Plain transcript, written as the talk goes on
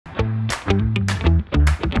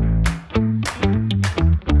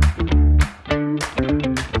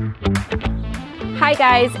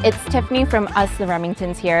guys, it's Tiffany from Us the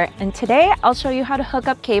Remingtons here, and today I'll show you how to hook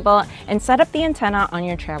up cable and set up the antenna on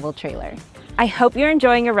your travel trailer. I hope you're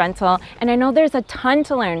enjoying your rental, and I know there's a ton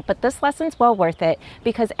to learn, but this lesson's well worth it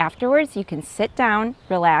because afterwards you can sit down,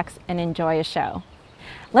 relax, and enjoy a show.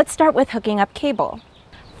 Let's start with hooking up cable.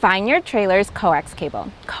 Find your trailer's coax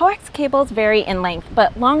cable. Coax cables vary in length,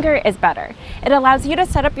 but longer is better. It allows you to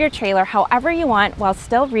set up your trailer however you want while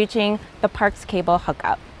still reaching the park's cable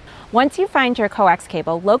hookup. Once you find your coax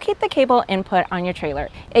cable, locate the cable input on your trailer.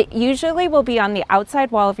 It usually will be on the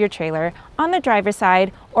outside wall of your trailer, on the driver's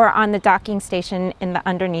side, or on the docking station in the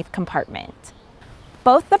underneath compartment.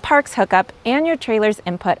 Both the park's hookup and your trailer's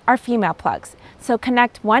input are female plugs, so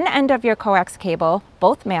connect one end of your coax cable,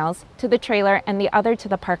 both males, to the trailer and the other to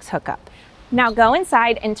the park's hookup. Now go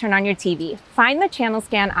inside and turn on your TV. Find the channel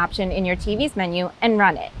scan option in your TV's menu and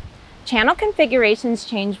run it. Channel configurations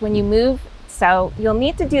change when you move, so you'll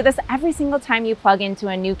need to do this every single time you plug into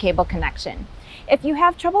a new cable connection. If you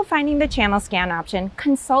have trouble finding the channel scan option,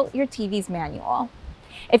 consult your TV's manual.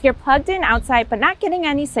 If you're plugged in outside but not getting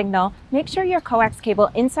any signal, make sure your coax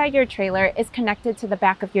cable inside your trailer is connected to the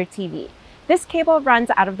back of your TV. This cable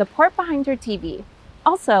runs out of the port behind your TV.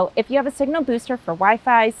 Also, if you have a signal booster for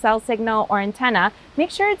Wi-Fi, cell signal, or antenna,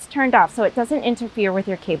 make sure it's turned off so it doesn't interfere with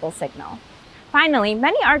your cable signal. Finally,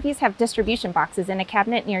 many RVs have distribution boxes in a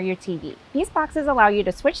cabinet near your TV. These boxes allow you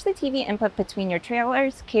to switch the TV input between your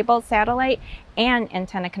trailer's cable, satellite, and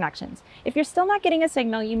antenna connections. If you're still not getting a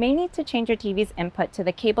signal, you may need to change your TV's input to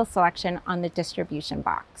the cable selection on the distribution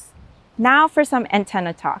box. Now for some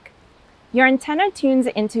antenna talk. Your antenna tunes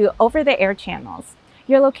into over-the-air channels.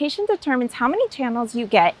 Your location determines how many channels you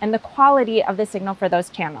get and the quality of the signal for those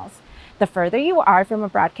channels. The further you are from a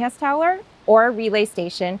broadcast tower or a relay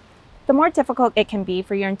station, the more difficult it can be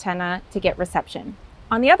for your antenna to get reception.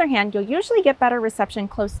 On the other hand, you'll usually get better reception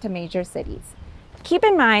close to major cities. Keep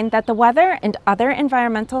in mind that the weather and other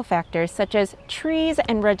environmental factors such as trees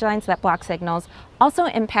and ridgelines that block signals also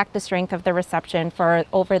impact the strength of the reception for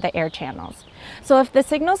over-the-air channels. So if the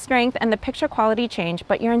signal strength and the picture quality change,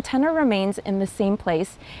 but your antenna remains in the same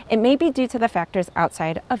place, it may be due to the factors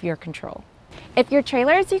outside of your control. If your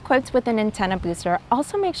trailer is equipped with an antenna booster,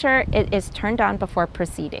 also make sure it is turned on before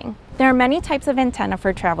proceeding. There are many types of antenna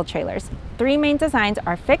for travel trailers. Three main designs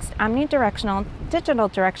are fixed omnidirectional, digital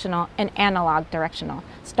directional, and analog directional.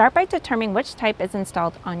 Start by determining which type is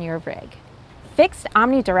installed on your rig. Fixed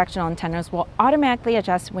omnidirectional antennas will automatically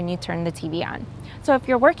adjust when you turn the TV on. So if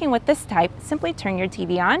you're working with this type, simply turn your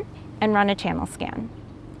TV on and run a channel scan.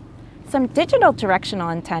 Some digital directional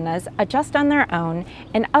antennas adjust on their own,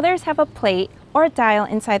 and others have a plate or a dial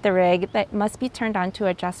inside the rig that must be turned on to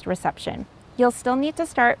adjust reception. You'll still need to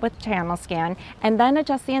start with channel scan and then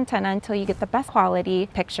adjust the antenna until you get the best quality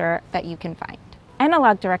picture that you can find.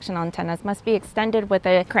 Analog directional antennas must be extended with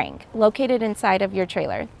a crank located inside of your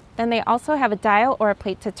trailer. Then they also have a dial or a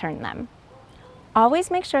plate to turn them.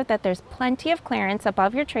 Always make sure that there's plenty of clearance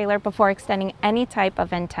above your trailer before extending any type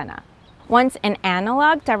of antenna. Once an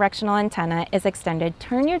analog directional antenna is extended,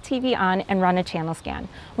 turn your TV on and run a channel scan.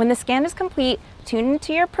 When the scan is complete, tune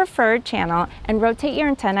into your preferred channel and rotate your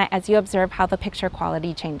antenna as you observe how the picture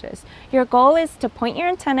quality changes. Your goal is to point your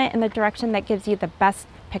antenna in the direction that gives you the best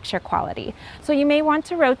picture quality. So you may want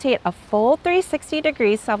to rotate a full 360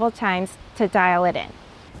 degrees several times to dial it in.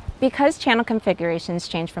 Because channel configurations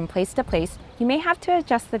change from place to place, you may have to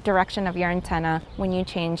adjust the direction of your antenna when you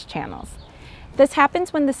change channels. This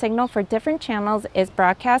happens when the signal for different channels is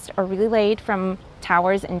broadcast or relayed from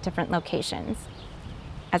towers in different locations.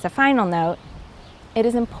 As a final note, it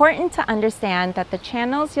is important to understand that the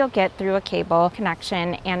channels you'll get through a cable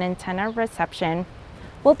connection and antenna reception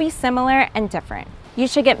will be similar and different. You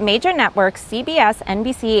should get major networks, CBS,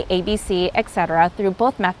 NBC, ABC, etc. through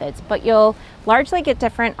both methods, but you'll largely get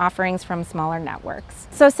different offerings from smaller networks.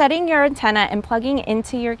 So setting your antenna and plugging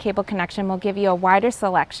into your cable connection will give you a wider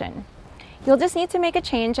selection. You'll just need to make a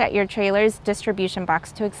change at your trailer's distribution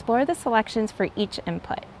box to explore the selections for each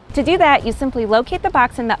input. To do that, you simply locate the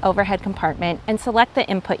box in the overhead compartment and select the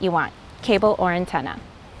input you want, cable or antenna.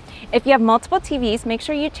 If you have multiple TVs, make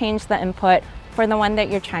sure you change the input for the one that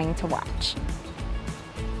you're trying to watch.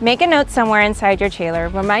 Make a note somewhere inside your trailer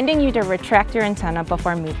reminding you to retract your antenna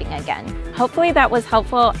before moving again. Hopefully that was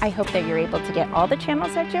helpful. I hope that you're able to get all the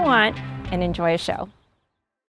channels that you want and enjoy a show.